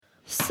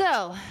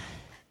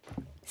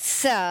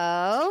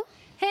So,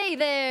 Hey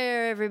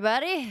there,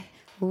 everybody.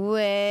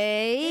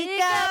 wake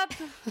up.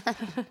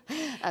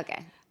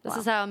 Okay. This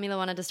is how Mila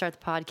wanted to start the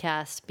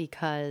podcast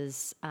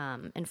because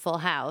in Full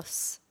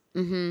House,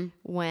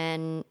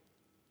 when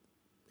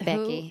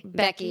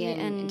Becky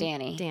and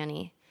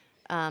Danny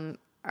are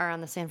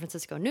on the San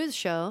Francisco news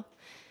show,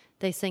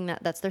 they sing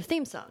that's their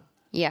theme song.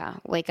 Yeah,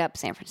 wake up,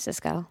 San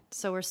Francisco.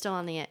 So we're still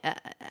on the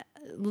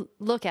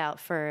lookout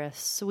for a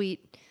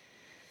sweet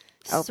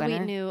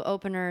new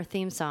opener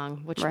theme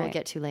song, which we'll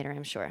get to later,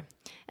 I'm sure.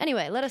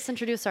 Anyway, let us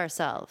introduce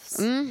ourselves.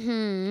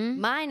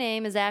 My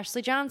name is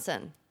Ashley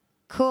Johnson.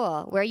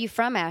 Cool. Where are you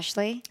from,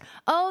 Ashley?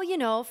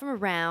 Oh, from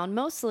around,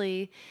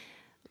 mostly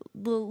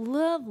the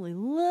lovely,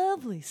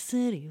 lovely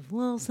city of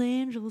Los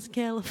Angeles,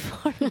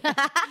 California.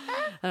 I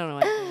don't know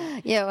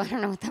what. Yeah, I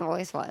don't know what that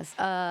voice was.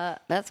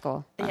 That's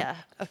cool. Yeah,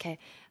 okay.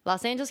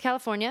 Los Angeles,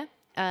 California,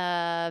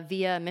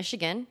 via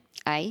Michigan.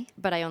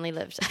 But I only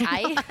lived.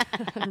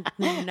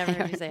 Never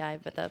heard you say I,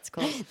 but that's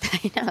cool.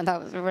 I know,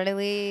 that was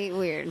really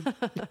weird.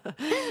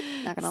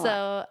 Not gonna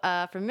lie.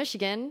 So, from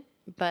Michigan,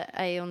 but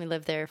I only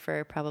lived there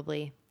for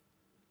probably,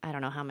 I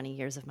don't know how many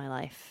years of my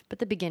life, but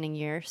the beginning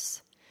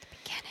years.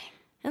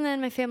 And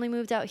then my family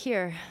moved out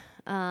here.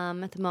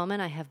 At the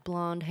moment, I have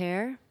blonde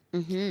hair.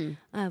 I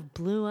have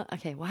blue eyes.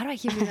 Okay, why do I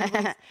keep doing that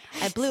voice? I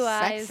have blue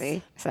eyes.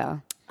 Sexy, so.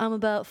 I'm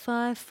about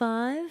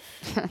 5'5".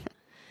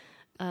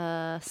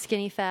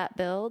 Skinny fat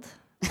build.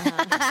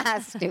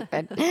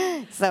 Stupid.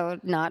 So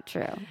not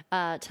true.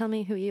 Tell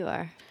me who you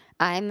are.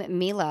 I'm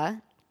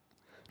Mila.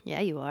 Yeah,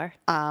 you are.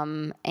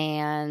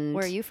 And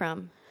where are you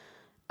from?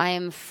 I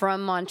am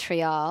from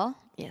Montreal.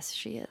 Yes,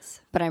 she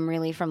is. But I'm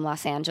really from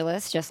Los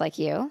Angeles, just like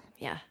you.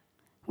 Yeah.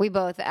 We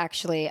both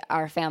actually,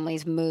 our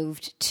families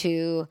moved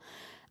to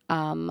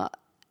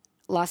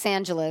Los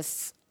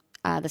Angeles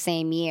the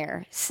same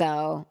year.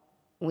 So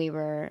we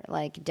were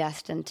like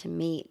destined to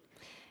meet,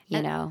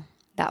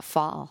 that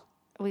fall.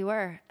 We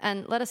were.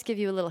 And let us give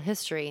you a little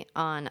history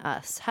on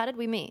us. How did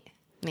we meet,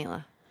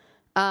 Mila?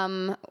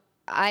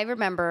 I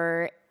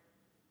remember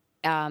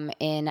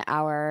in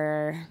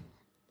our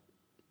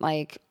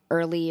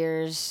early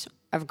years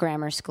of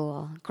grammar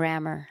school.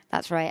 Grammar.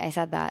 That's right. I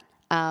said that.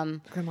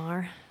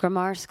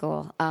 Grammar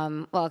school.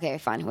 Well, okay,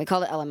 fine. We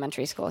call it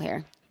elementary school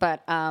here.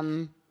 But,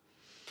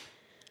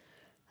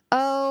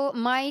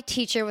 my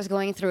teacher was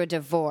going through a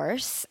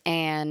divorce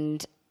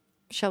and...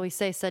 Shall we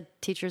say said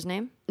teacher's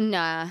name?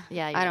 Nah.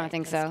 Yeah, I don't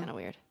think so. That's kind of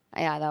weird.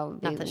 Yeah, that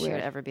would be Not that weird. she would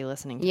ever be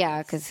listening to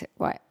Yeah, this. because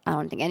I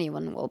don't think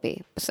anyone will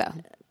be. So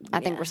I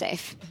think we're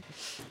safe.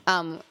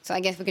 So I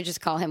guess we could just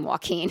call him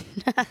Joaquin.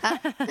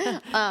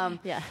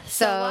 Yeah.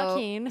 So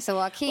Joaquin.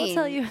 Joaquin we'll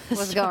tell you the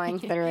was story. going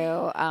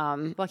through.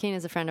 Joaquin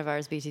is a friend of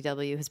ours,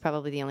 BTW, who's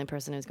probably the only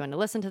person who's going to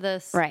listen to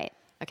this. Right.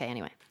 Okay,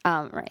 anyway.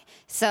 Right.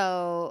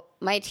 So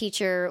my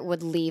teacher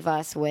would leave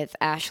us with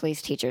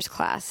Ashley's teacher's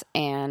class.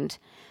 And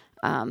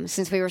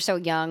since we were so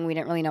young, we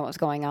didn't really know what was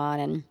going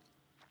on.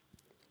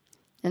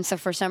 And so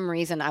for some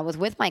reason, I was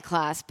with my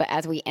class, but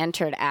as we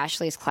entered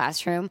Ashley's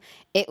classroom,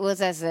 it was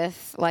as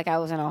if I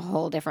was in a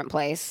whole different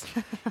place.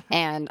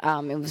 And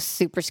it was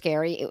super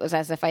scary. It was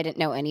as if I didn't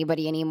know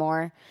anybody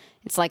anymore.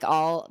 It's like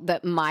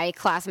my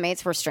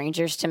classmates were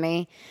strangers to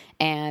me.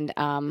 And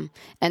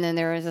then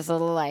there was this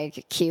little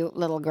cute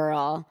little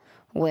girl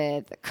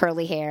with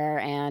curly hair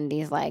and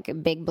these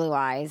big blue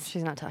eyes.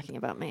 She's not talking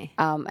about me.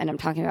 And I'm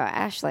talking about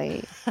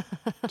Ashley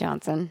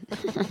Johnson.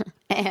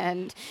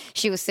 And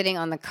she was sitting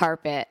on the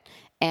carpet,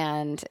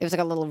 and it was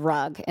a little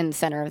rug in the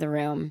center of the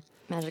room.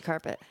 Magic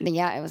carpet.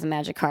 Yeah, it was a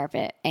magic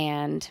carpet.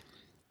 And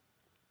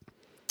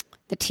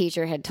the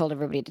teacher had told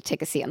everybody to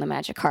take a seat on the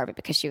magic carpet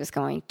because she was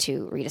going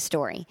to read a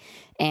story.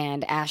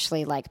 And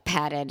Ashley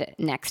patted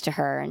next to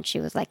her, and she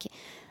was like,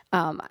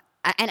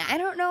 and I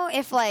don't know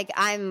if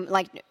I'm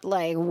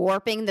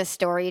warping the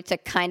story to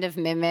kind of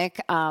mimic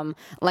a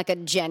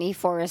Jenny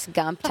Forrest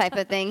Gump type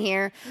of thing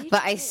here,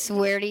 but I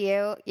swear to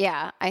you,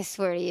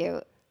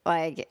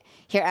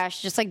 here,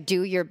 Ash, just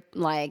do your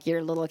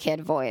little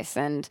kid voice.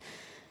 And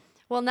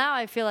well, now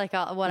I feel like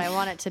what I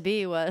want it to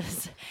be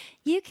was,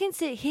 you can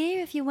sit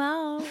here if you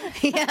want.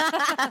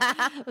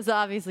 It was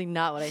obviously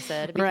not what I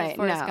said because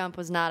Forrest Gump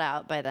was not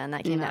out by then.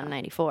 That came out in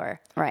 94.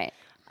 Right.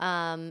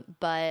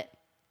 But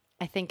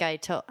I think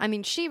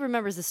she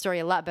remembers the story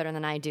a lot better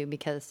than I do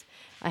because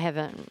I have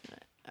a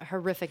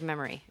horrific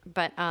memory.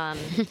 But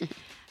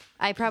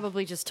I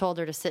probably just told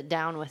her to sit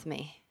down with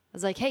me. I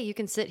was like, hey, you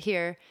can sit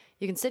here.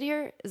 You can sit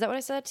here? Is that what I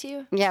said to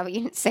you? Yeah, but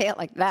you didn't say it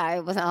like that.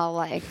 It wasn't all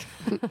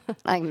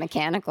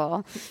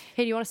mechanical.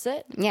 Hey, do you want to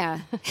sit?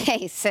 Yeah.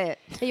 Hey, sit.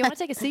 Hey, you want to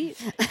take a seat?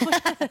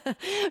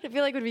 I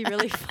feel like it would be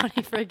really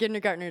funny for a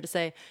kindergartner to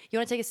say, you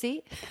want to take a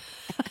seat?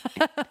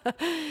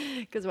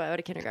 Because why would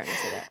a kindergartner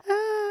say that?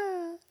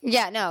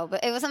 Yeah, no,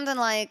 but it was something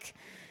like,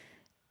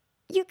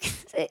 you can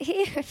sit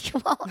here if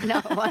you want. No,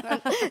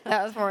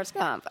 that was Forrest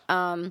Gump.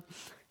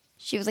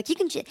 She was like, you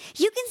can sit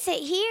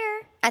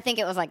here. I think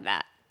it was like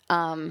that.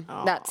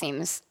 That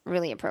seems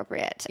really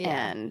appropriate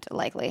and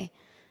likely.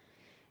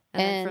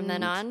 And then from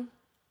then on?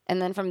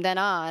 And then from then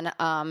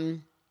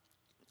on,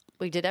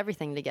 we did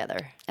everything together.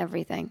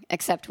 Everything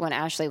except when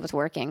Ashley was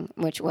working,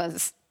 which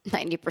was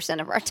 90%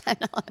 of our time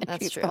in elementary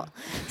That's true. school.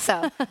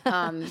 So,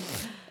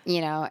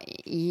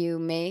 you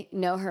may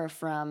know her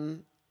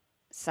from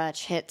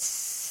such hits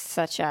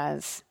such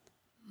as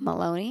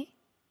Maloney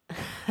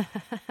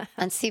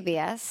on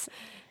CBS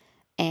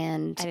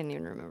and I didn't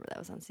even remember that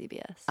was on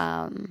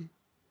CBS.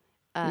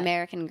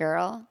 American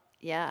Girl.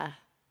 Yeah.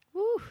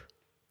 Woo.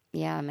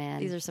 Yeah, man.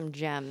 These are some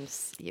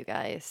gems, you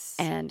guys.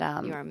 And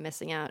you are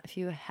missing out if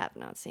you have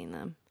not seen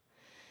them.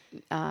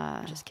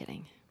 Just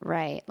kidding.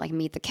 right, like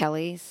Meet the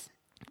Kellys.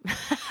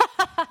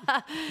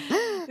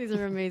 These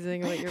are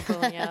amazing what you're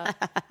pulling out.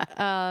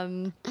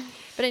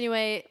 But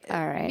anyway,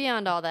 All right.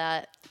 beyond all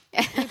that,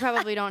 we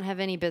probably don't have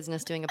any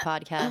business doing a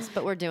podcast,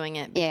 but we're doing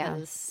it Yeah.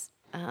 because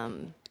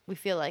we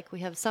feel like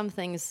we have some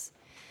things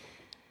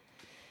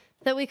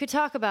that we could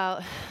talk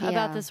about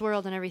this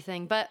world and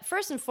everything. But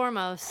first and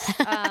foremost,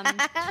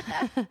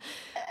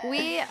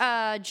 we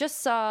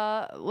just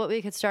saw what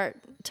we could start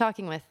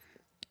talking about.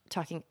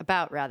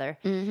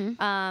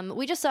 Mm-hmm.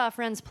 We just saw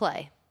Friends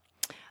play.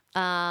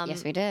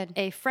 Yes, we did.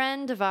 A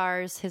friend of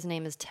ours, his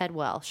name is Ted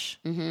Welsh,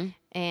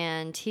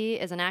 and he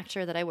is an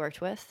actor that I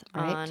worked with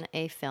on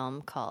a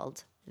film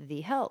called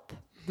The Help.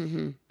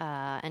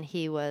 And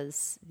he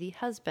was the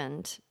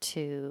husband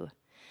to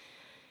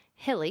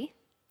Hilly,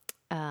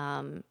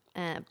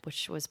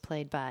 which was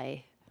played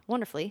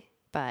wonderfully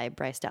by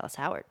Bryce Dallas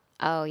Howard.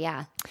 Oh,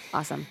 yeah.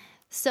 Awesome.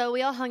 So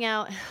we all hung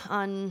out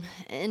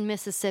in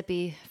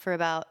Mississippi for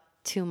about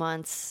 2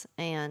 months,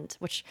 and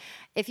which,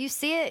 if you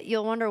see it,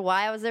 you'll wonder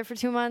why I was there for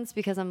 2 months,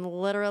 because I'm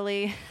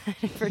literally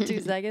for 2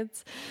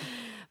 seconds.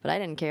 But I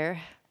didn't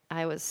care.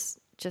 I was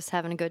just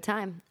having a good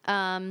time.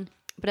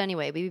 But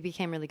anyway, we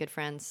became really good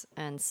friends,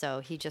 and so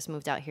he just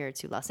moved out here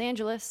to Los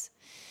Angeles.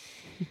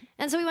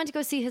 And so we went to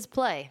go see his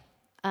play.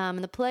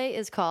 And the play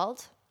is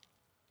called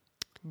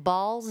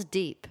Balls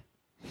Deep.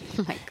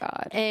 Oh, my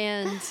God.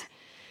 And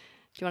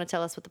do you want to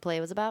tell us what the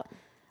play was about?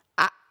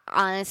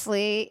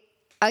 Honestly,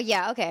 oh,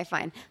 yeah, okay,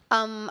 fine.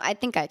 I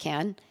think I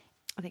can.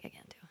 I think I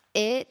can too.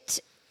 It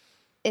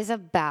is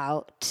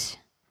about...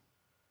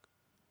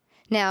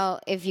 Now,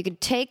 if you could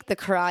take The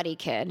Karate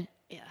Kid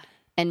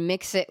and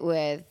mix it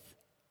with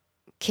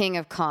King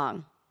of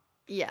Kong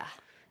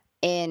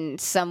in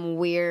some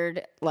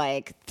weird,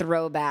 like,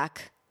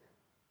 throwback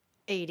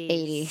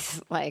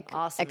 80s like,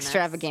 Awesomeness.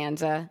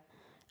 extravaganza,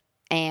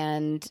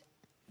 and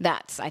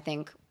that's, I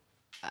think,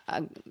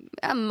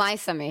 my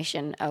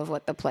summation of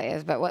what the play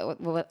is. But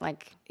what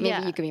like,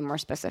 maybe you could be more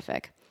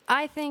specific.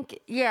 I think,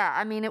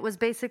 I mean, it was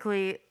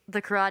basically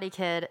The Karate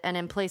Kid, and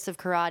in place of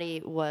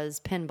karate was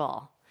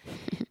pinball.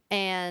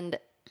 And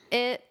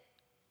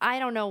I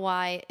don't know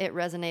why it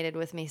resonated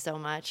with me so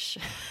much.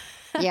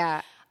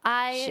 Yeah.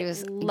 I She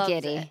was loved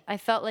giddy. it. I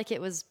felt like it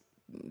was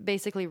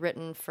basically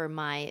written for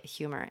my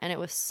humor, and it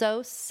was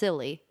so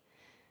silly,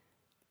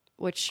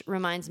 which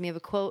reminds me of a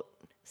quote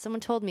someone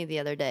told me the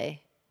other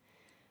day,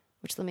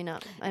 which let me know.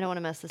 I don't want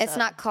to mess this up. It's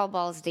not called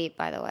Balls Deep,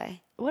 by the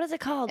way. What is it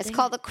called? It's Dang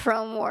called it. The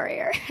Chrome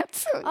Warrior.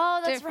 It's so Oh,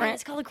 that's different. right.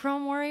 It's called the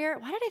Chrome Warrior.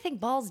 Why did I think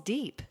Balls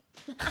Deep?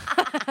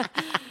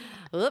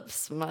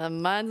 Oops, my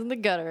mind's in the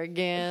gutter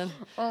again.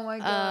 Oh my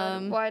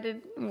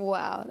God.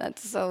 Wow,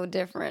 that's so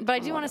different. But I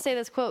do want to say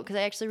this quote because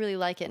I actually really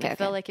like it, and I Okay,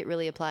 felt okay. like it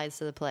really applies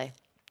to the play.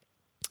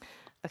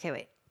 Okay,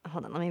 wait.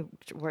 Hold on. Let me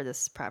word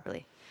this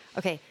properly.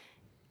 Okay.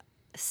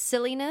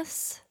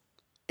 Silliness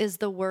is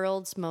the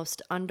world's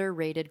most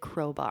underrated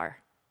crowbar.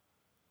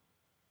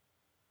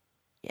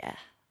 Yeah,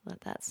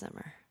 let that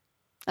simmer.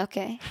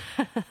 Okay.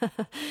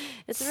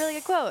 It's a really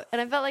good quote,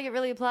 and I felt like it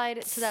really applied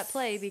to that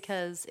play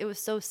because it was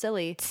so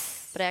silly,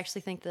 but I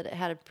actually think that it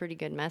had a pretty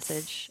good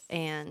message.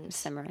 And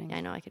Simmering. Yeah,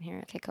 I know I can hear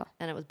it. Okay, cool.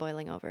 And it was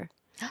boiling over.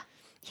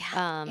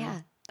 Yeah,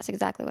 that's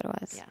exactly what it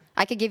was. Yeah.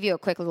 I could give you a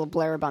quick little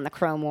blurb on the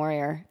Chrome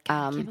Warrior.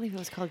 I can't believe it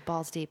was called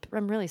Balls Deep.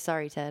 I'm really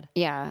sorry, Ted.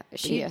 Yeah,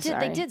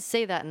 They did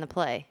say that in the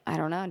play. I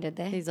don't know, did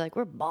they? He's like,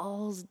 we're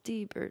balls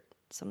deep or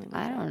something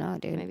like I that. don't know,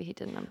 dude. Maybe he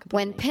didn't. I'm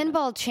When completely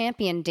pinball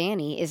champion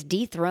Danny is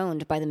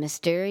dethroned by the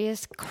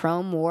mysterious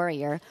Chrome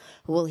Warrior,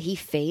 will he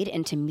fade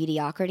into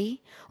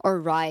mediocrity or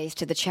rise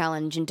to the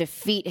challenge and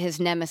defeat his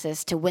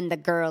nemesis to win the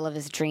girl of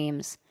his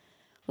dreams?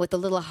 With a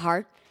little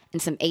heart and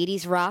some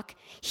 80s rock,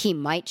 he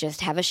might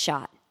just have a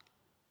shot.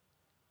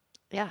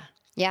 Yeah,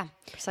 Yeah.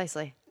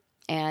 precisely.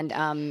 And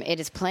it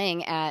is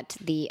playing at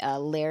the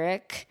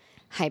Lyric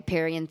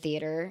Hyperion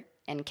Theater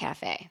and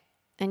Cafe.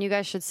 And you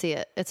guys should see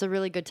it. It's a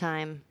really good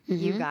time.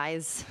 You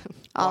guys.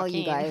 All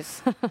you Joaquin.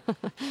 guys.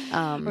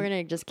 We're going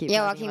to just keep Yeah,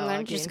 talking Joaquin, about why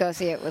don't you just go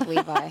see it with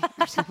Levi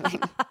or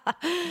something?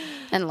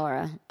 And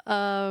Laura.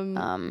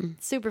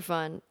 Super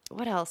fun.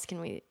 What else can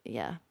we...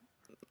 Yeah.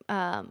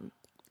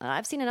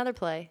 I've seen another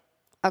play.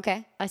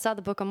 Okay. I saw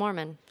the Book of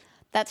Mormon.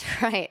 That's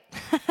right.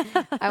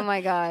 Oh,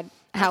 my God.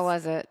 How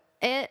was it?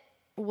 It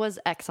was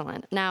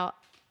excellent. Now,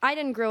 I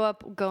didn't grow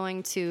up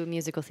going to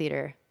musical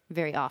theater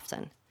very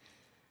often.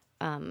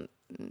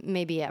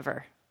 Maybe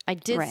ever. I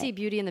did Right. see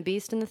Beauty and the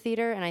Beast in the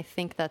theater, and I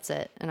think that's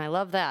it. And I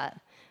love that.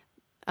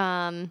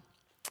 And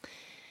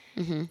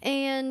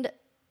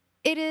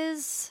it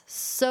is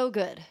so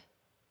good.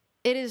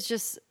 it is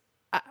just,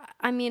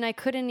 I mean, I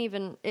couldn't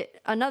even,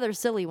 another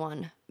silly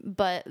one,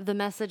 but the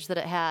message that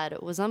it had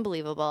was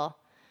unbelievable.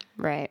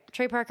 Right.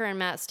 Trey Parker and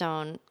Matt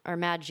Stone are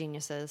mad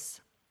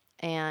geniuses,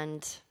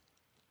 and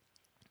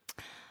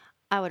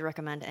I would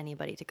recommend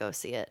anybody to go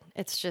see it.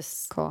 It's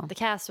just cool. The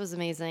cast was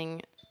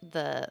amazing.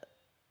 The,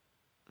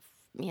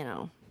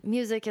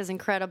 music is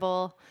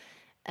incredible,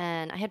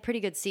 and I had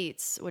pretty good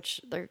seats, which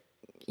they're,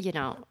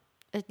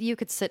 you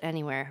could sit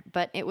anywhere,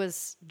 but it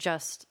was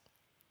just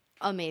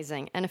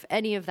amazing. And if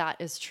any of that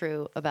is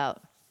true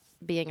about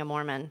being a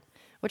Mormon,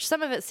 which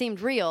some of it seemed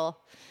real,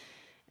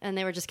 and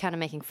they were just kind of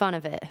making fun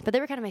of it, but they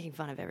were kind of making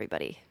fun of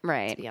everybody,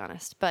 Right. to be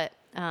honest. But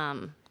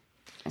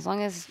as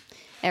long as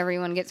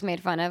everyone gets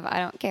made fun of, I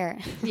don't care.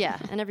 yeah,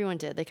 and everyone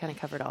did. They kind of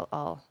covered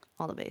all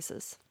the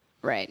bases.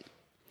 Right.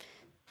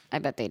 I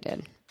bet they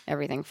did.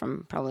 Everything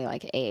from probably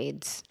like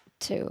AIDS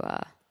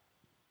to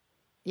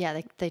Yeah,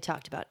 they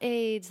talked about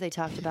AIDS. They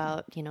talked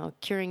about,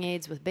 curing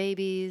AIDS with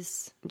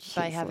babies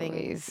by Jeez having,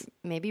 Louise.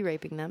 maybe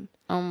raping them.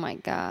 oh my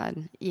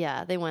God.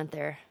 Yeah, they went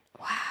there.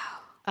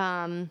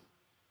 Wow.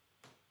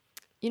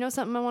 You know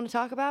something I want to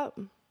talk about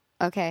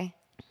Okay.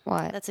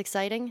 What? that's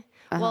exciting?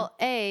 Well,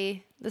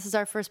 this is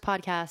our first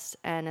podcast,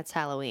 and it's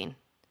Halloween.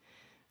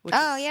 Which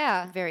Oh, is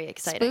yeah. very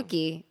exciting.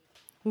 Spooky.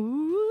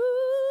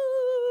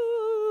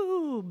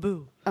 Ooh,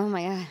 boo. Oh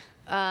my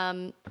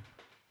God.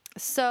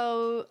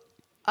 So,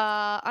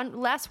 on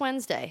last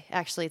Wednesday,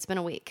 actually, it's been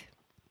a week.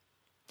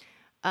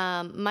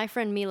 My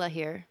friend Mila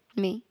here,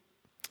 Me.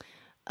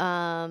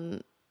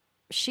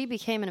 she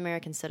became an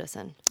American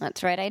citizen.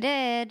 That's right, I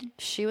did.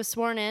 She was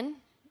sworn in.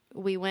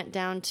 We went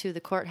down to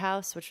the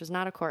courthouse, which was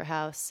not a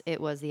courthouse.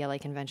 It was the LA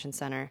Convention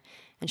Center.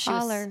 And she was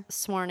Holler.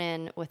 sworn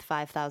in with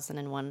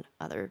 5,001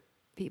 other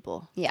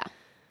people. Yeah.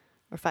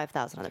 Or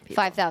 5,000 other people.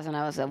 5,000,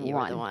 I was the You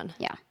one. were the one.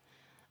 Yeah.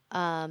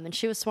 And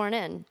she was sworn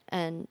in.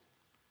 And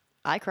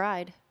I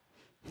cried.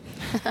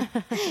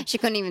 She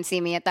couldn't even see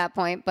me at that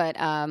point, but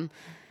it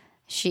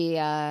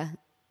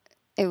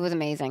was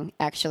amazing,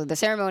 actually. The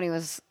ceremony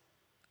was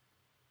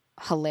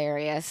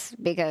hilarious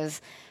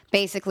because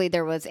basically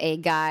there was a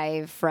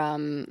guy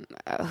from,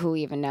 who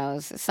even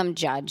knows, some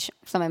judge,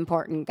 some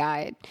important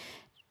guy,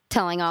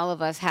 telling all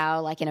of us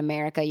how, like in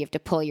America, you have to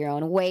pull your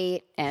own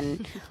weight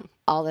and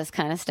all this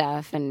kind of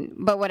stuff.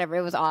 But whatever,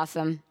 it was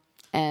awesome.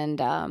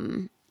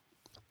 And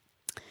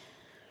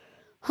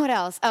what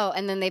else? Oh,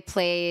 and then they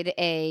played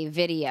a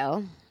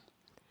video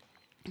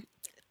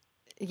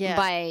Yeah.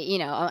 by,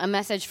 a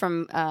message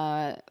from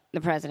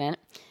the president,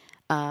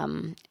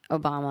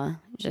 Obama,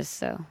 just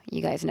so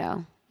you guys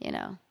know,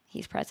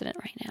 he's president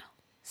right now.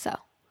 So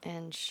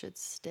And should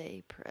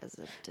stay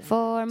president.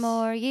 4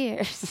 more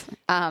years.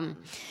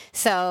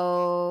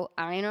 So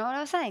I don't even know what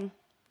I was saying.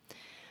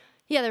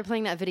 Yeah, they're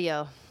playing that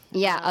video.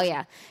 Yeah. Oh,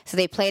 yeah. So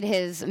they played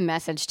his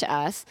message to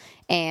us,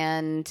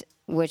 and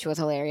which was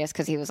hilarious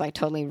because he was like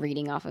totally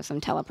reading off of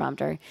some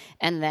teleprompter.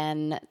 And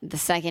then the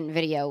second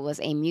video was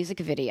a music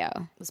video.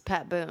 It was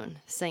Pat Boone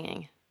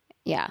singing.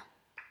 Yeah.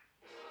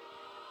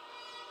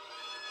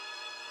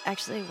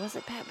 Actually, was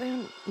it Pat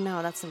Boone?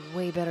 No, that's a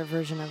way better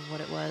version of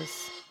what it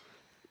was.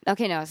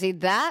 Okay, no. See,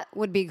 that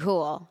would be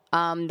cool.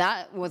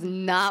 That was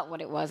not what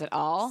it was at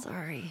all.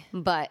 Sorry.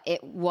 But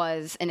it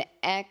was an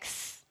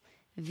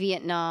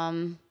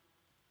ex-Vietnam.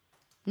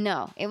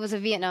 No, it was a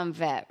Vietnam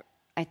vet,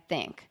 I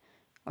think,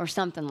 or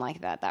something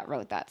like that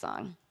wrote that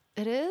song.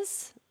 It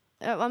is?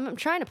 I'm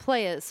trying to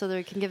play it so that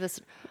we can give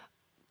it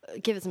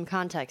some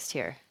context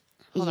here.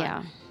 Hold yeah.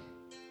 on.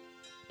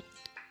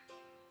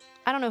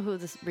 I don't know who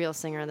the real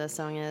singer of this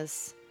song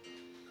is,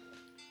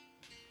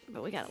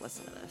 but we gotta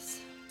listen to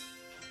this.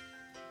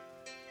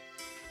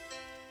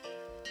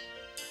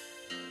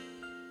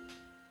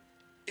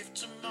 If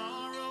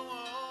tomorrow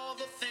all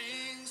the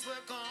things were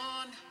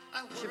gone,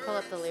 I You should pull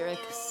up the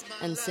lyrics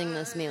and sing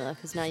this, Mila,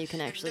 because now you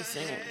can actually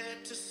sing it.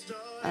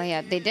 Oh,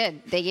 yeah, they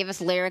did. They gave us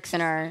lyrics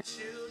in our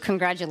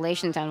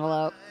congratulations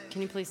envelope.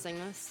 Can you please sing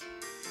this?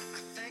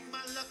 thank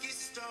my lucky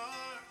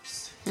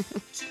stars to be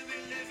living,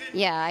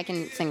 Yeah, I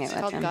can sing it It's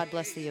with called him. God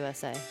Bless the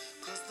USA.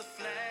 'cause the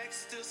flag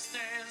still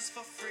stands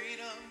for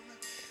freedom,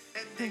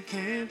 and they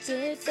can't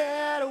Take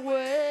that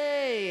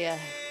away.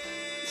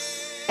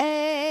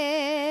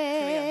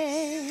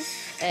 Hey,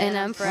 and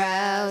I'm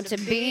proud to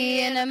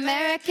be an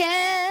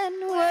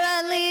American, where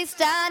at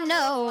least I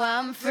know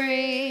I'm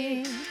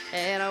free.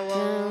 And I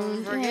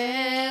won't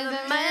forget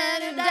the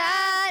man who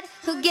died,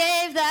 who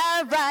gave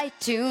that right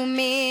to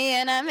me,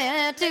 and I'm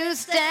here to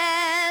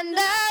stand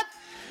up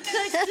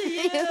next to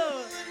you.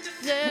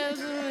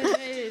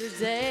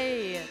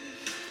 Today.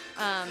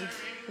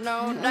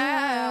 No doubt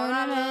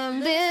down on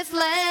this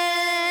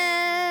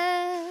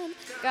land.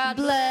 God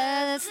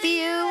Bless the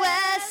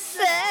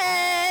USA.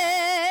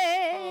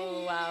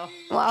 Oh, wow.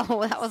 Wow,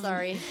 that was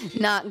Sorry.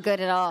 not good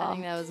at I all.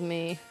 think that was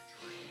me.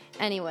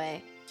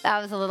 Anyway. That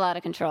was a little out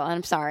of control.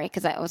 I'm sorry,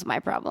 because that was my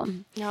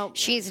problem. Nope.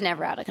 She's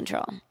never out of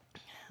control. I'm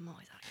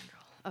always out of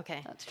control.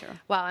 Okay. That's true.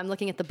 Wow, I'm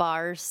looking at the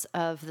bars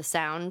of the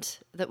sound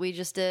that we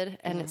just did,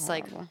 and it's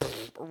like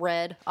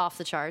red off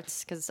the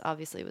charts because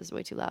obviously it was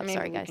way too loud.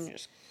 Sorry, we guys. can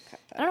just cut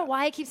that I don't know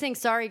why I keep saying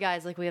sorry,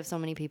 guys, like we have so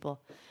many people.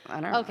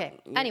 I don't know. Okay.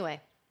 Anyway,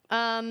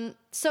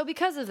 so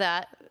because of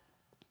that,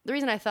 the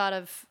reason I thought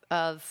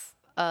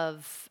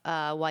of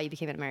why you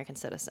became an American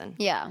citizen,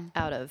 Yeah.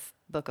 out of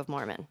Book of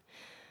Mormon,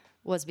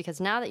 was because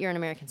now that you're an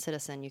American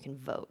citizen, you can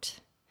vote.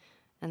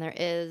 And there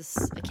is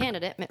a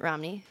candidate, Mitt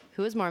Romney,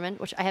 who is Mormon,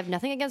 which I have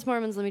nothing against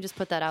Mormons. Let me just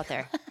put that out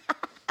there.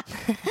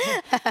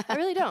 I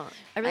really don't.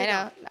 I really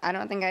don't. I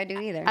don't think I do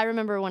either. I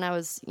remember when I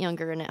was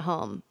younger and at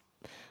home,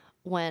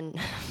 when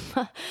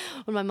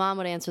when my mom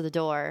would answer the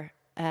door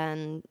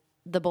and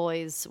the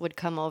boys would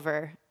come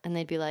over and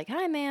they'd be like,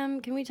 "Hi,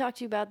 ma'am, can we talk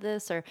to you about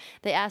this?" Or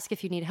they ask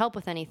if you need help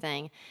with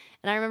anything.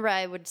 And I remember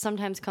I would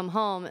sometimes come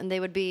home and they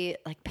would be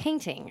like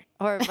painting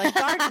or like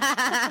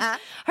gardening,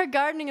 or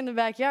gardening in the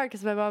backyard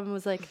because my mom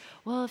was like,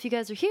 "Well, if you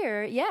guys are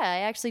here, yeah,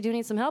 I actually do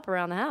need some help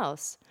around the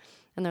house."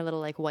 And their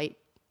little like white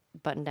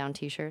button-down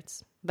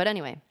T-shirts. But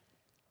anyway,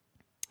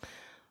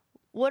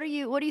 what are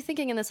you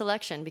thinking in this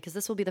election? Because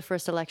this will be the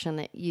first election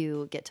that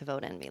you get to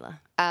vote in, Mila.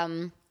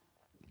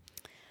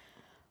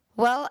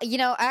 Well,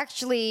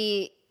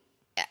 actually,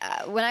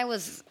 when I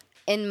was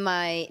in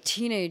my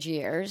teenage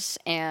years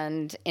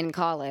and in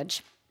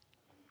college,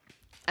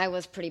 I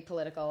was pretty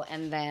political,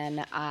 and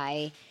then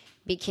I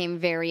became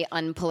very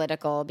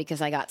unpolitical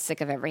because I got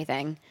sick of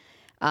everything.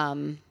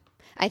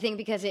 I think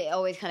because it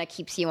always kind of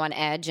keeps you on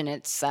edge, and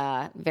it's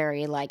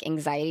very like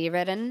anxiety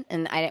ridden,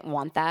 and I didn't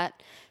want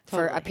that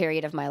for a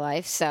period of my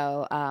life,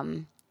 so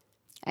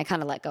I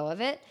kind of let go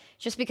of it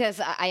just because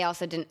I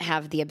also didn't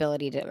have the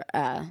ability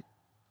to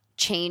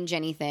change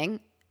anything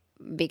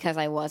because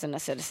I wasn't a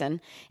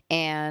citizen,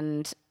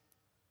 and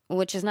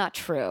which is not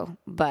true,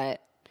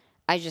 but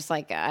I just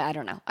I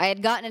don't know. I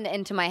had gotten it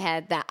into my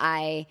head that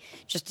I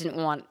just didn't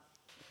want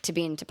to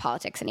be into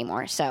politics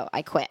anymore, so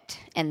I quit.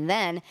 And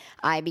then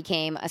I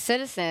became a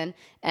citizen,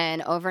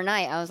 and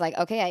overnight I was like,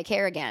 okay, I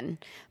care again.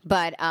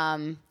 But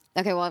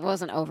okay, well, it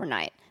wasn't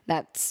overnight.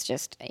 That's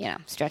just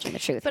stretching the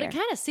truth. But here. it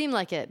kind of seemed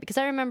like it because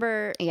I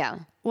remember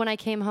when I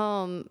came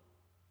home.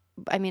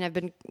 I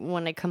mean,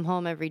 when I come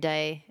home every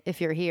day, if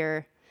you're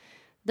here,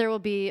 there will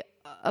be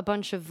a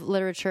bunch of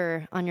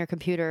literature on your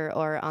computer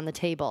or on the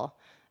table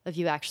of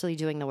you actually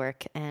doing the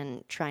work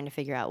and trying to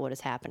figure out what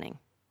is happening.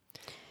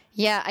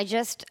 Yeah, I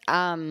just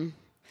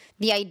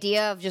the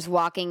idea of just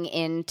walking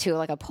into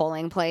like a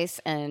polling place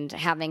and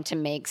having to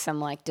make some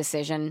like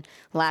decision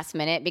last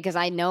minute, because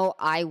I know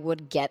I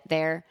would get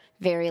there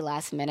very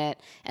last minute,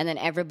 and then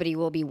everybody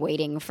will be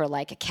waiting for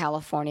like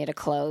California to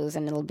close,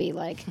 and it'll be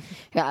like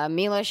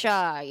Mila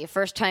Shaw, your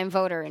first time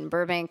voter in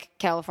Burbank,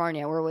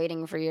 California, we're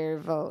waiting for your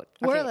vote.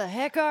 Where Okay. the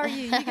heck are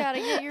you? You got to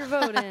get your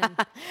vote in.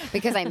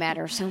 Because I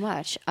matter so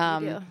much. You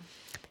do.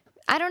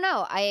 I don't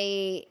know.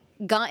 I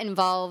got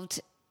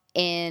involved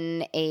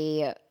in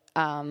a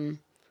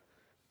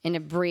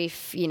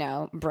brief,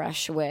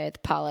 brush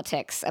with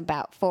politics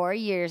about 4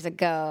 years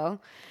ago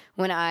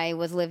when I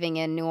was living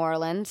in New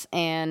Orleans,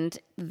 and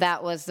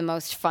that was the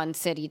most fun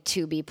city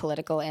to be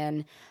political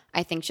in.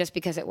 I think just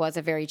because it was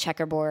a very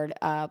checkerboard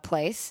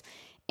place,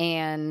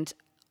 and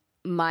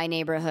my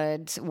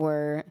neighborhoods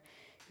were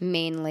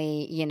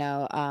mainly,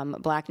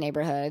 black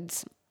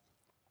neighborhoods,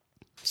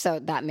 so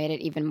that made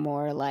it even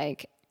more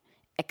like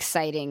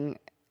exciting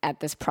at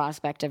this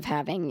prospect of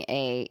having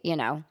a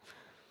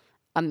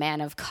man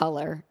of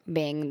color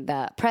being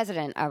the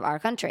president of our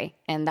country.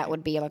 And that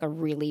would be like a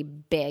really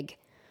big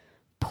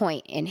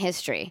point in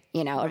history,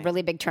 a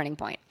really big turning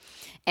point.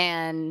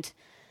 And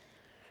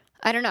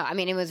I don't know. I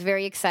mean, it was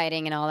very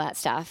exciting and all that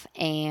stuff.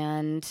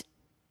 And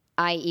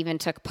I even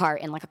took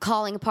part in like a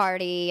calling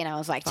party, and I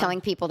was like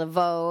telling people to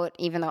vote,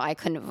 even though I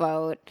couldn't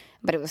vote,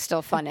 but it was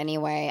still fun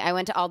anyway. I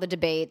went to all the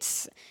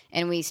debates,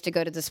 and we used to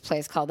go to this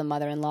place called the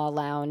Mother-in-Law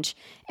Lounge,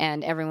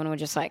 and everyone would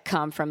just like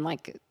come from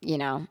like,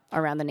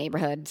 around the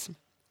neighborhoods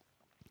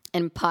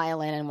and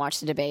pile in and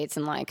watch the debates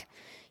and like,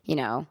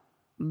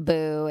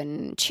 boo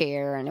and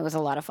cheer, and it was a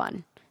lot of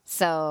fun.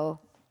 So,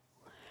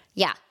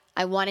 yeah,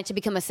 I wanted to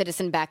become a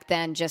citizen back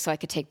then just so I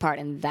could take part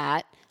in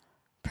that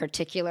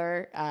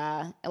particular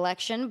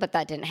election, but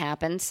that didn't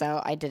happen,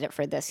 so I did it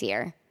for this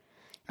year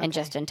and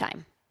just in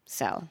time.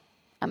 So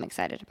I'm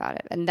excited about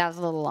it. And that was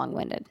a little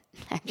long-winded,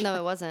 actually. No,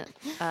 it wasn't.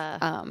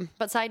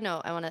 But side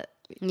note, I want to...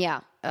 Yeah.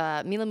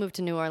 Mila moved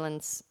to New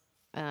Orleans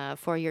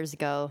 4 years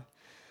ago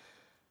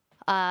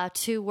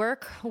to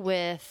work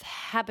with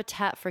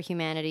Habitat for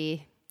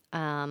Humanity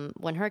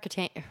when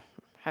Hurricane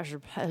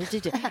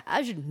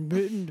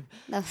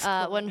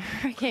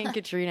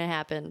Katrina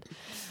happened.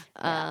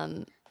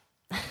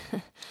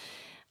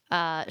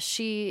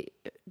 She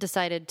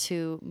decided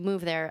to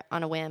move there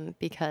on a whim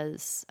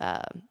because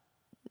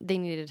they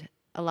needed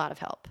a lot of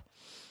help.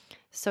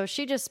 So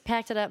she just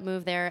packed it up,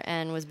 moved there,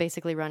 and was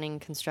basically running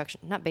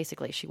construction. Not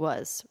basically, she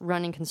was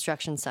running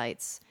construction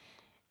sites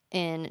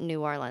in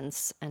New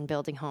Orleans and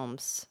building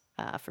homes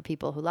for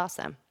people who lost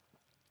them.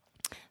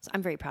 So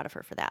I'm very proud of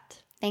her for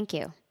that. Thank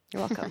you.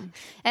 You're welcome.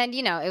 And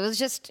it was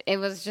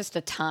just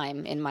a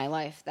time in my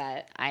life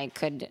that I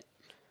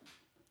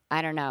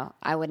don't know,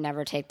 I would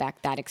never take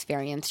back that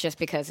experience, just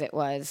because it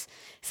was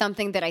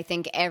something that I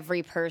think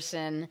every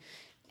person,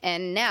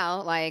 and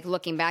now, like,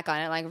 looking back on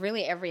it, like,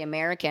 really every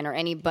American or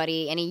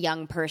anybody, any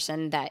young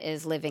person that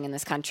is living in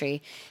this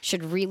country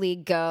should really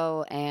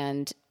go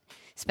and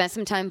spend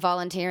some time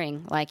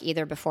volunteering, like,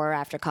 either before or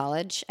after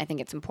college. I think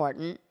it's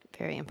important.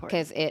 Very important.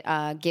 Because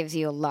it gives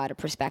you a lot of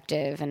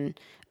perspective and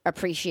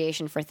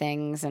appreciation for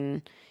things,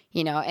 and,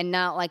 and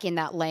not, like, in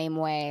that lame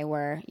way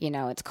where,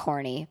 it's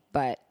corny,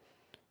 but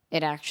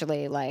it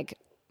actually, like,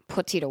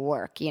 puts you to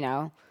work,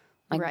 like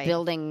Right.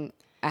 building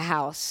a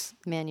house.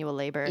 Manual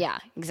labor. Yeah,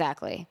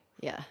 exactly.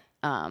 Yeah.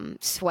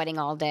 Sweating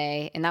all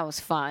day, and that was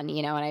fun,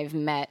 and I've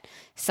met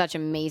such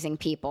amazing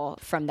people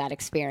from that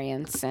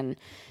experience, and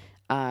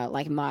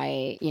like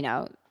my,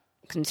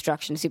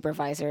 construction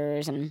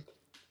supervisors, and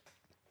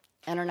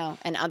I don't know,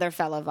 and other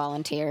fellow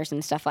volunteers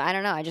and stuff. I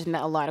don't know. I just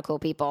met a lot of cool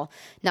people,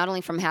 not only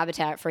from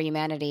Habitat for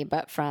Humanity,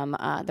 but from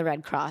the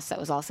Red Cross that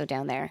was also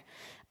down there,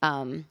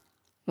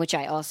 which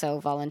I also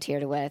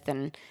volunteered with,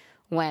 and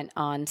went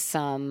on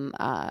some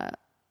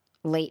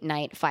late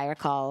night fire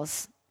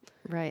calls.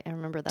 Right. I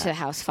remember that. To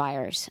house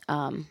fires.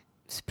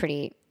 It's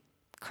pretty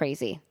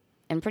crazy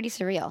and pretty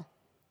surreal,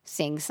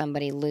 seeing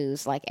somebody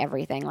lose, like,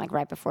 everything, like,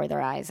 right before their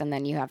eyes, and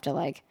then you have to,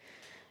 like,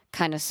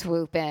 kind of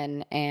swoop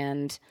in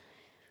and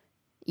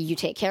you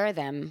take care of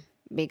them,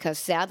 because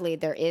sadly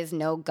there is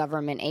no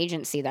government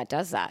agency that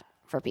does that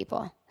for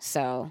people.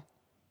 So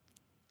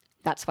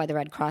that's why the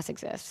Red Cross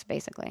exists,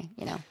 basically.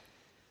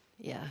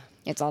 Yeah.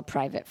 It's all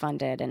private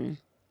funded, and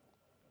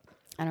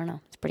I don't know.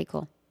 It's pretty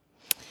cool.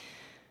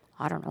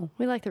 I don't know.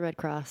 We like the Red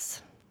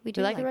Cross. We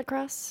Do you like the Red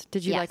Cross?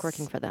 Did you like Yes.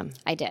 working for them?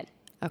 I did.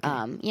 Okay.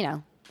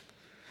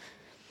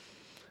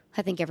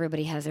 I think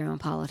everybody has their own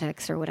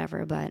politics or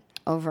whatever, but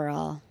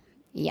overall,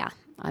 yeah,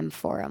 I'm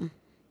for them.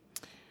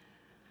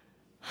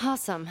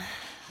 Awesome.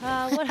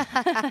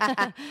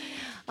 What?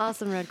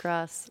 Awesome, Red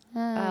Cross.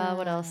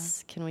 What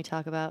else can we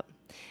talk about?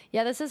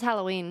 Yeah, this is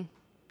Halloween.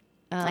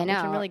 I know.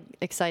 I'm really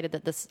excited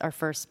that our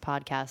first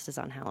podcast is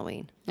on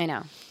Halloween. I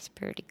know. It's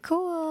pretty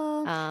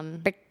cool.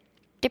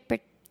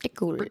 Pretty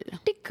cool.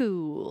 Pretty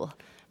cool.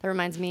 That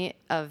reminds me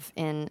of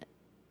in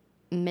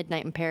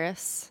Midnight in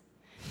Paris,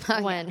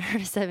 when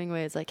Ernest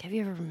Hemingway is like, "Have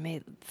you ever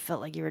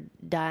felt like you were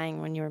dying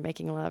when you were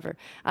making love?" Or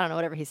I don't know,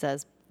 whatever he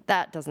says.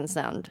 That doesn't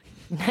sound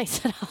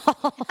nice at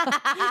all.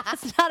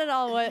 That's not at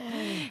all what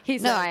he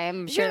said. No, I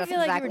am sure You that's feel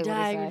like exactly you were what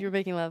he dying said. when you were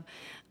making love.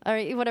 All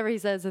right, whatever he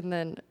says, and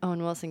then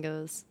Owen Wilson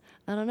goes,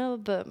 "I don't know,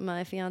 but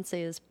my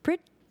fiance is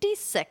pretty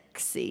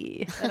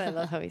sexy." And I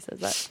love how he says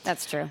that.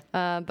 That's true.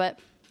 But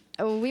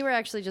we were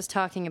actually just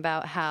talking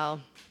about how,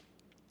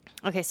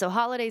 okay, so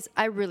holidays,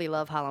 I really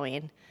love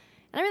Halloween.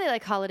 And I really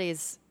like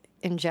holidays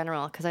in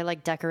general because I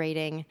like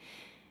decorating.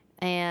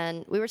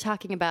 And we were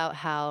talking about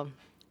how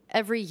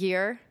every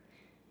year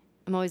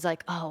I'm always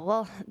like, oh,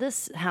 well,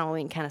 this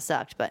Halloween kind of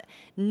sucked, but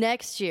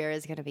next year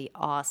is going to be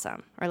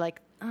awesome. Or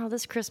like, oh,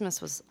 this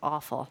Christmas was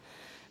awful,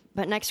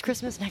 but next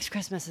Christmas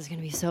is going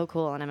to be so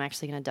cool, and I'm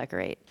actually going to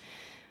decorate,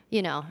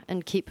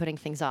 and keep putting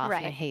things off. Right.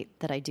 And I hate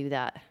that I do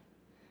that.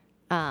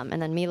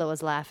 And then Mila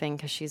was laughing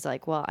because she's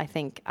like, well, I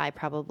think I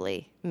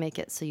probably make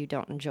it so you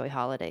don't enjoy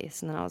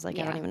holidays. And then I was like, I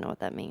Yeah. don't even know what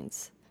that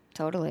means.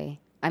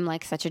 Totally. I'm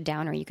like such a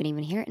downer. You can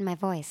even hear it in my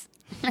voice.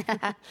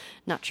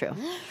 Not true.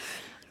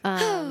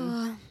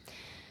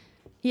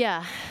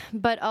 Yeah,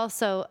 but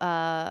also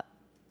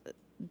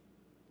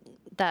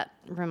that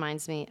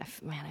reminds me,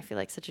 man, I feel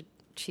like such a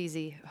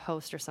cheesy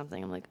host or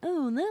something. I'm like,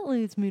 oh, and that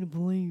leads me to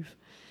believe.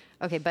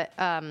 Okay, but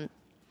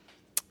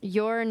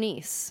your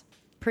niece,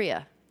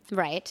 Priya,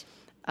 Right.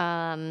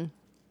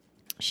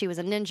 she was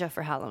a ninja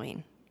for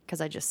Halloween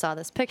because I just saw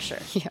this picture.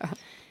 Yeah.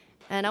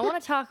 And I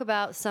want to talk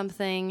about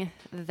something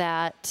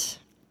that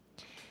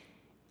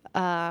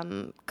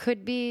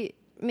could be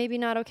maybe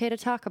not okay to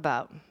talk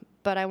about,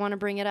 but I want to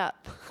bring it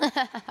up.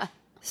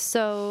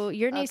 So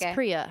your niece, Okay.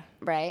 Priya,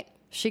 Right.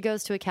 she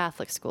goes to a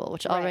Catholic school,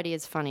 which already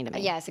is funny to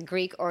me. Yeah, it's a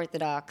Greek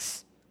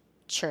Orthodox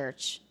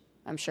church.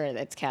 I'm sure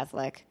it's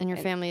Catholic. And your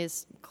family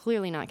is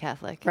clearly not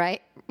Catholic,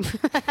 Right?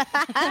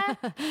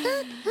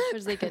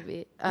 which they could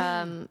be.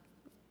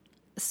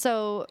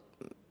 So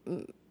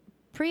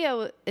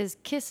Priya is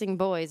kissing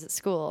boys at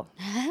school.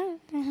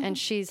 And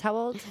she's how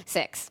old?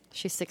 6.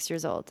 She's 6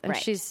 years old. And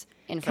Right. she's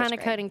In first kind of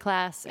grade. cutting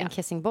class and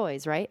kissing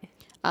boys, right?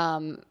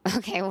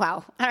 Okay,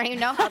 wow. I don't even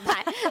know about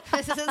that.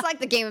 This is like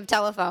the game of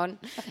telephone,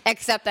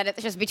 except that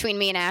it's just between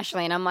me and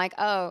Ashley. And I'm like,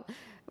 oh,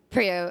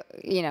 Priya,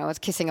 was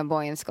kissing a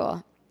boy in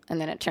school. And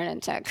then it turned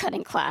into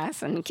cutting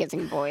class and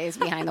kissing boys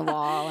behind the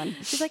wall. And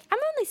She's like, I'm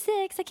only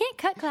 6. I can't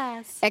cut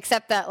class.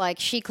 except that, like,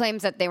 she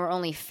claims that they were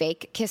only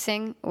fake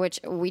kissing,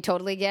 which we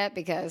totally get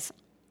because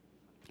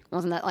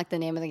wasn't that like the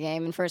name of the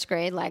game in first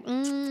grade? Like,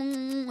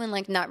 and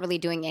like not really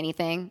doing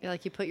anything. You're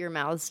like, you put your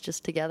mouths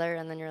just together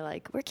and then you're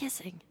like, we're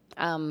kissing.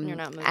 You're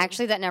not moving.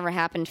 Actually, that never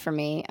happened for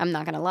me. I'm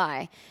not going to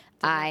lie.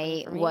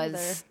 I for me was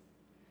either.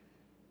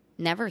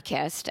 never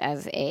kissed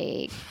as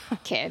a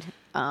kid.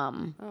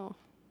 Oh.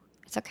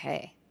 It's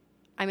okay.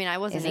 I mean, I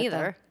wasn't Is it,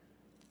 either.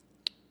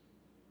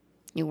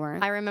 You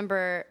weren't? I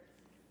remember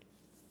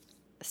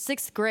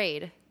 6th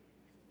grade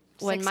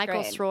when Sixth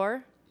Michael grade.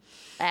 Sroor,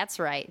 that's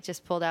right,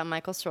 just pulled out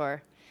Michael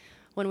Sroor,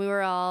 when we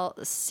were all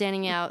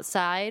standing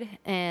outside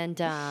and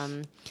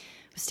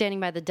standing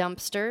by the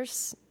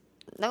dumpsters.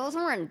 Those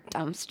weren't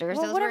dumpsters.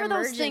 Well, those whatever were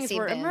those things emergency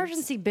were, bins.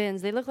 emergency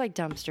bins. They look like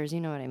dumpsters. You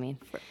know what I mean?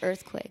 For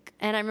earthquake.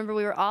 And I remember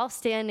we were all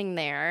standing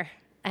there,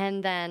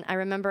 and then I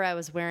remember I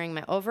was wearing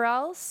my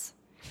overalls,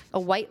 a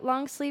white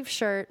long sleeve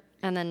shirt,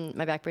 and then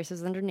my back brace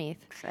was underneath.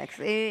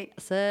 Sexy.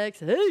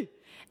 Sexy.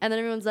 And then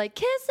everyone's like,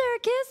 kiss her,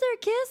 kiss her,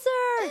 kiss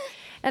her.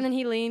 And then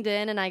he leaned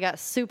in, and I got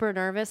super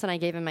nervous, and I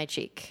gave him my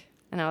cheek.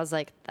 And I was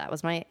like, that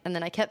was my, and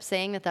then I kept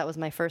saying that was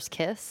my first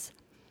kiss.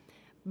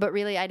 But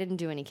really, I didn't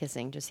do any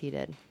kissing, just he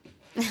did.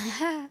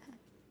 I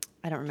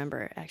don't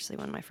remember actually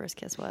when my first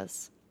kiss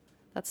was.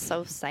 That's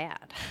so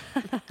sad.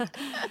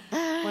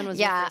 When was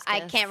your Yeah, first I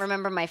kiss? can't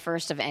remember my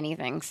first of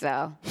anything,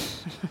 so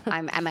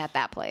I'm at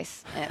that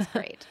place, and it's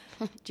great.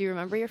 Do you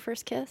remember your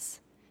first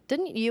kiss?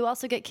 Didn't you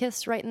also get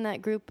kissed right in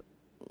that group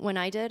when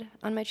I did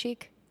on my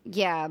cheek?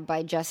 Yeah,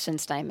 by Justin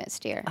Steinmetz,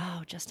 dear.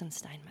 Oh, Justin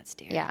Steinmetz,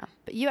 dear. Yeah.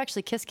 But you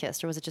actually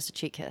kissed, or was it just a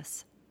cheek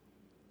kiss?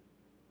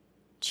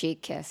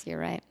 Cheek kiss, you're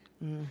right.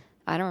 I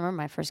don't remember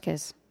my first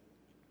kiss.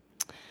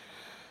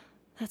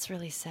 That's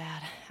really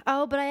sad.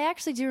 Oh, but I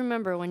actually do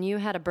remember when you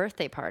had a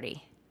birthday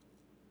party,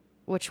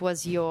 which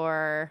was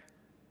your,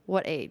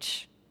 what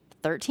age?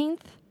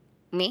 13th?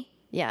 Me?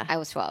 Yeah. I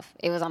was 12.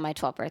 It was on my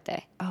 12th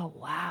birthday. Oh,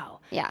 wow.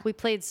 Yeah. We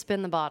played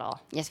Spin the Bottle,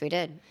 Yes, we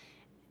did.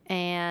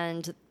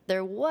 and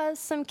there was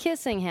some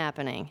kissing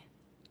happening,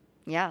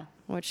 Yeah.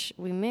 which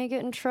we may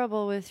get in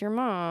trouble with your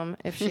mom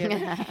if she ever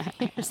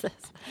hears this.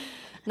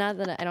 Not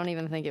that I don't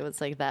even think it was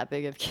like that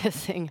big of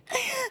kissing.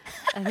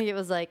 I think it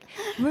was like,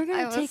 we're I going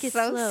to was take it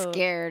so slow.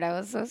 scared. I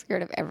was so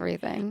scared of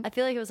everything. I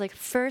feel like it was like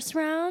first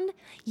round,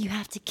 you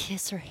have to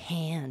kiss her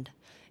hand,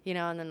 you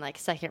know, and then like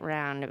second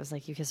round, it was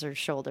like you kiss her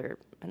shoulder,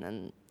 and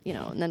then, you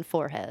know, and then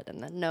forehead,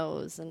 and then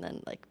nose, and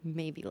then like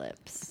maybe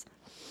lips.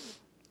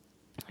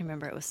 I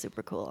remember it was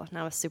super cool, and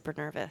I was super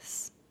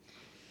nervous.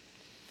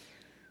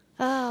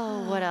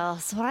 Oh, what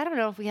else? Well, I don't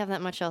know if we have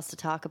that much else to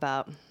talk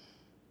about.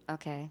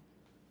 Okay.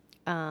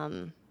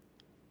 Oh,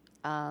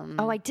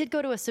 I did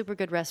go to a super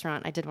good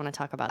restaurant. I did want to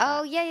talk about that.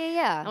 Oh, yeah, yeah, I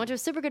yeah. went to a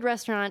super good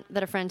restaurant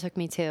that a friend took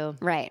me to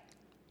Right.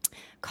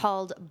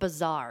 called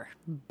Bazaar.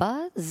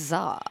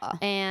 Bazaar.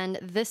 And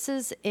this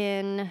is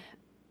in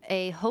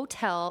a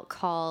hotel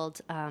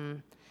called,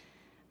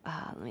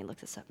 let me look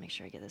this up, make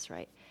sure I get this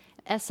right.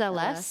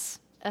 SLS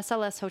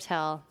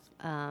Hotel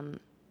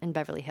in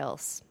Beverly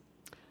Hills.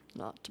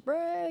 Not to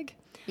brag.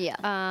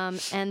 Yeah.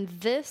 And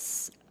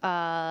this,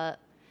 On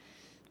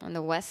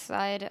the west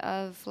side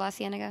of La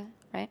Cienega,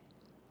 right?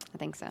 I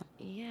think so.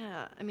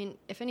 yeah, I mean,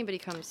 if anybody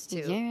comes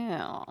to,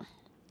 Yeah.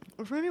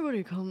 if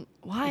anybody come,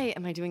 why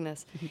am I doing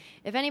this?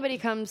 If anybody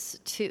comes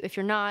to, if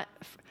you're not,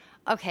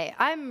 okay,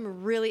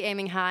 I'm really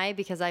aiming high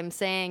because I'm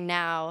saying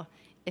now,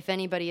 if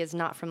anybody is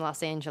not from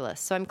Los Angeles.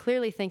 So I'm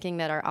clearly thinking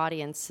that our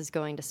audience is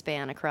going to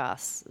span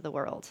across the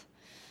world.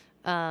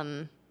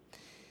 But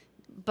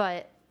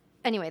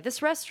anyway,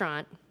 this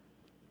restaurant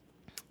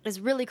is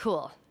really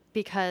cool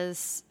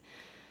because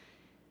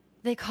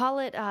they call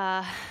it,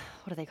 what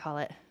do they call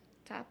it?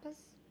 Tapas?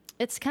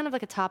 It's kind of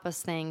like a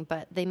tapas thing,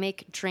 but they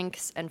make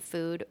drinks and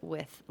food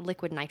with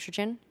liquid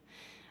nitrogen.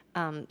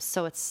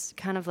 So it's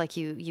kind of like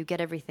you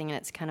get everything, and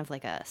it's kind of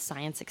like a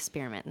science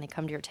experiment. And they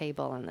come to your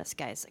table, and this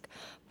guy's like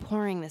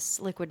pouring this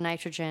liquid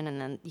nitrogen,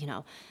 and then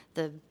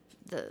the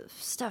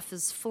stuff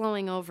is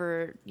flowing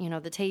over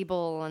the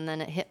table, and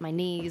then it hit my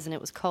knees, and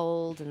it was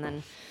cold, and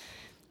then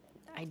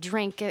I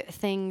drank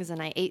things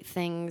and I ate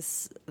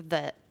things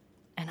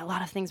and a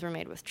lot of things were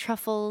made with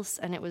truffles,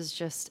 and it was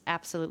just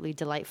absolutely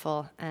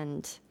delightful.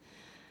 And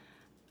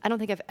I don't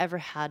think I've ever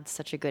had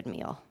such a good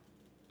meal.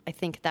 I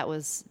think that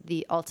was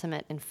the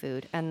ultimate in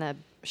food. And the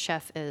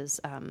chef is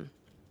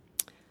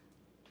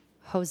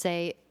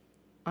Jose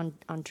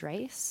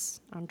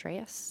Andres. I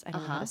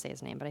don't know how to say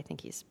his name, but I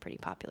think he's a pretty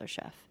popular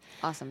chef.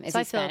 Awesome. Is So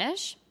he I feel-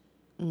 Spanish?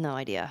 No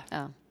idea.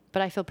 Oh.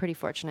 But I feel pretty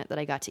fortunate that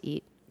I got to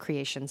eat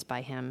creations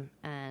by him,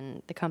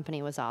 and the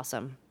company was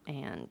awesome,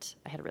 and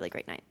I had a really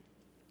great night.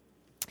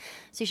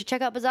 So you should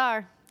check out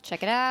Bazaar.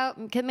 Check it out.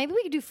 Maybe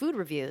we could do food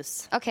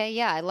reviews. Okay,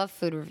 yeah, I love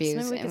food reviews,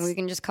 maybe we and could we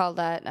can just call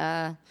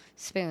that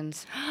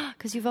spoons.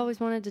 Because you've always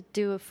wanted to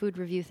do a food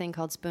review thing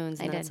called spoons,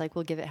 and I then it's did. like,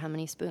 we'll give it how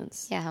many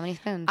spoons? Yeah, how many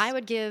spoons? I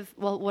would give,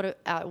 well,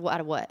 out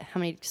of what? How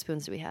many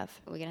spoons do we have?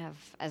 We can have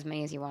as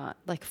many as you want.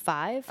 Like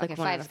 5? Like Okay,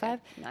 one out 5 of is good.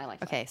 5? No, I like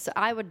 5. Okay, so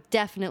I would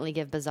definitely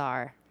give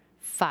Bazaar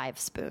 5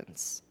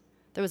 spoons.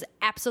 There was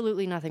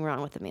absolutely nothing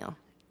wrong with the meal.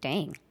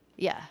 Dang.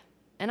 Yeah.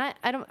 And I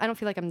don't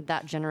feel like I'm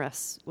that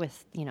generous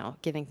with,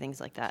 giving things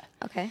like that.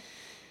 Okay.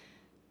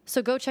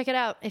 So go check it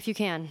out if you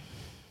can.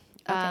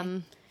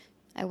 Okay.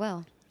 I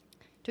will.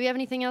 Do we have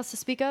anything else to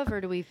speak of,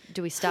 or do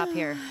we stop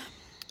here?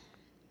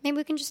 Maybe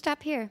we can just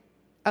stop here.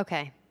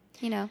 Okay.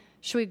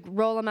 Should we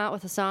roll them out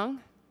with a song?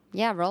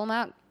 Yeah, roll them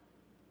out.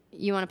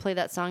 You want to play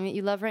that song that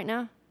you love right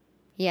now?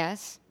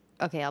 Yes.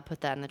 Okay, I'll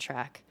put that in the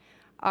track.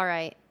 All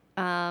right.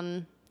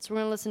 So we're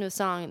going to listen to a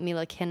song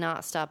Mila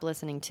cannot stop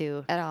listening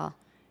to At all.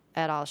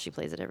 at all. She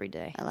plays it every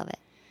day. I love it.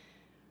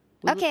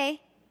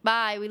 Okay.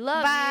 Bye. We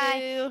love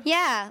Bye. you.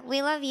 Yeah,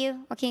 we love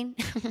you, Joaquin.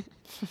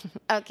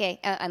 Okay,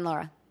 and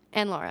Laura.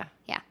 And Laura.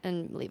 Yeah.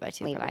 And Levi,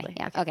 too. Levi. Probably.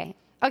 Yeah. Okay.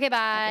 Okay,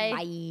 bye.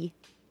 Bye.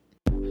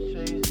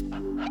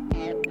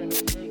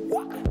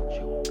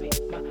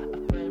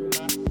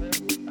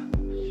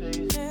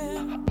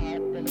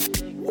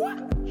 What?